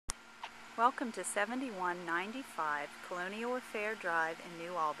Welcome to 7195 Colonial Affair Drive in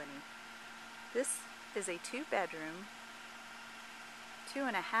New Albany. This is a 2-bedroom,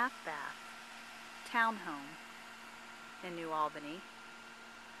 2.5-bath townhome in New Albany.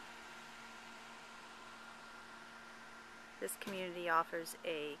 This community offers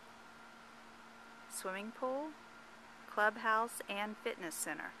a swimming pool, clubhouse, and fitness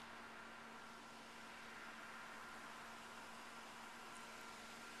center.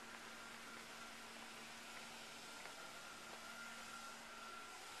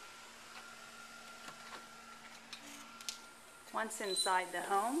 Once inside the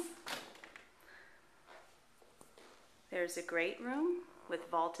home, there's a great room with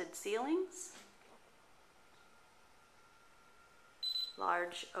vaulted ceilings,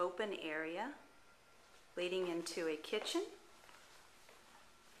 large open area leading into a kitchen,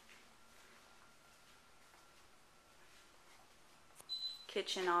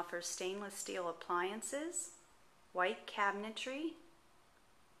 kitchen offers stainless steel appliances, white cabinetry,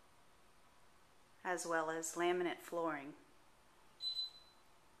 as well as laminate flooring.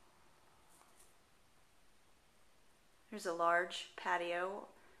 There's a large patio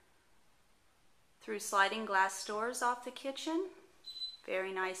through sliding glass doors off the kitchen.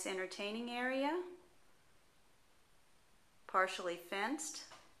 Very nice entertaining area. Partially fenced.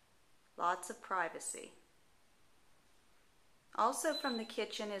 Lots of privacy. Also from the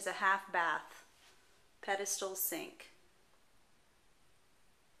kitchen is a half bath pedestal sink.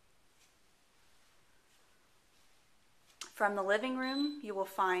 From the living room, you will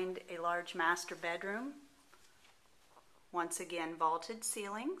find a large master bedroom. Once again, vaulted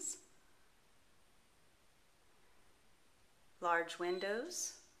ceilings, large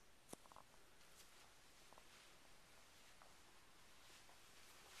windows,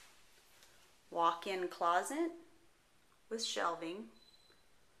 walk-in closet with shelving,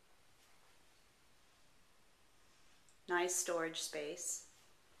 nice storage space,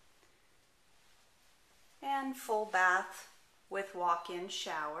 and full bath with walk-in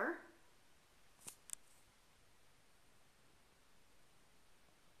shower.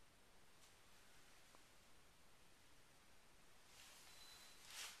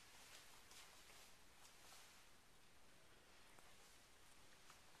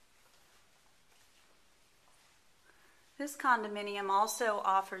 This condominium also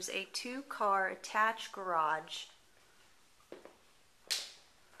offers a 2-car attached garage.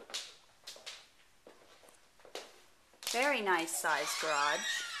 Very nice sized garage.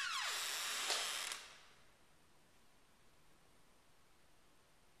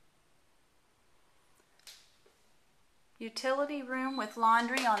 Utility room with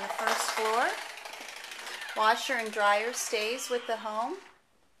laundry on the first floor. Washer and dryer stays with the home.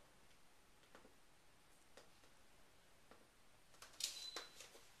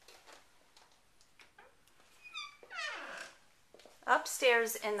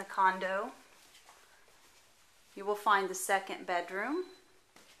 Upstairs in the condo, you will find the 2nd bedroom.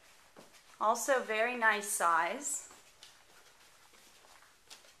 Also very nice size.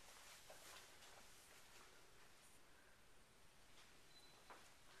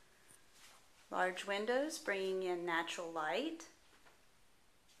 Large windows bringing in natural light.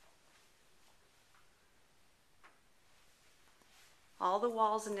 All the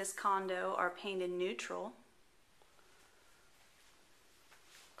walls in this condo are painted neutral.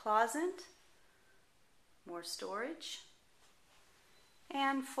 Closet, more storage,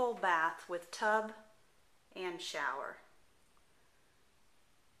 and full bath with tub and shower.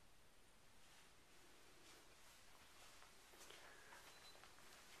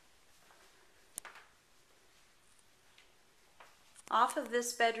 Off of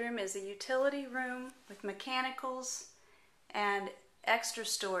this bedroom is a utility room with mechanicals and extra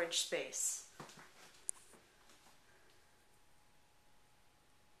storage space.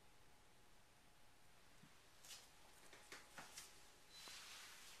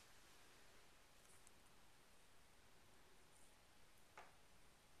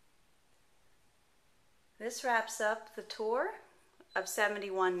 This wraps up the tour of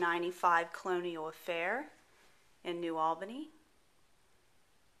 7195 Colonial Affair in New Albany.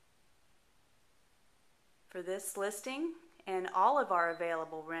 For this listing and all of our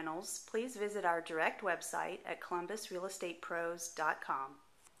available rentals, please visit our direct website at columbusrealestatepros.com.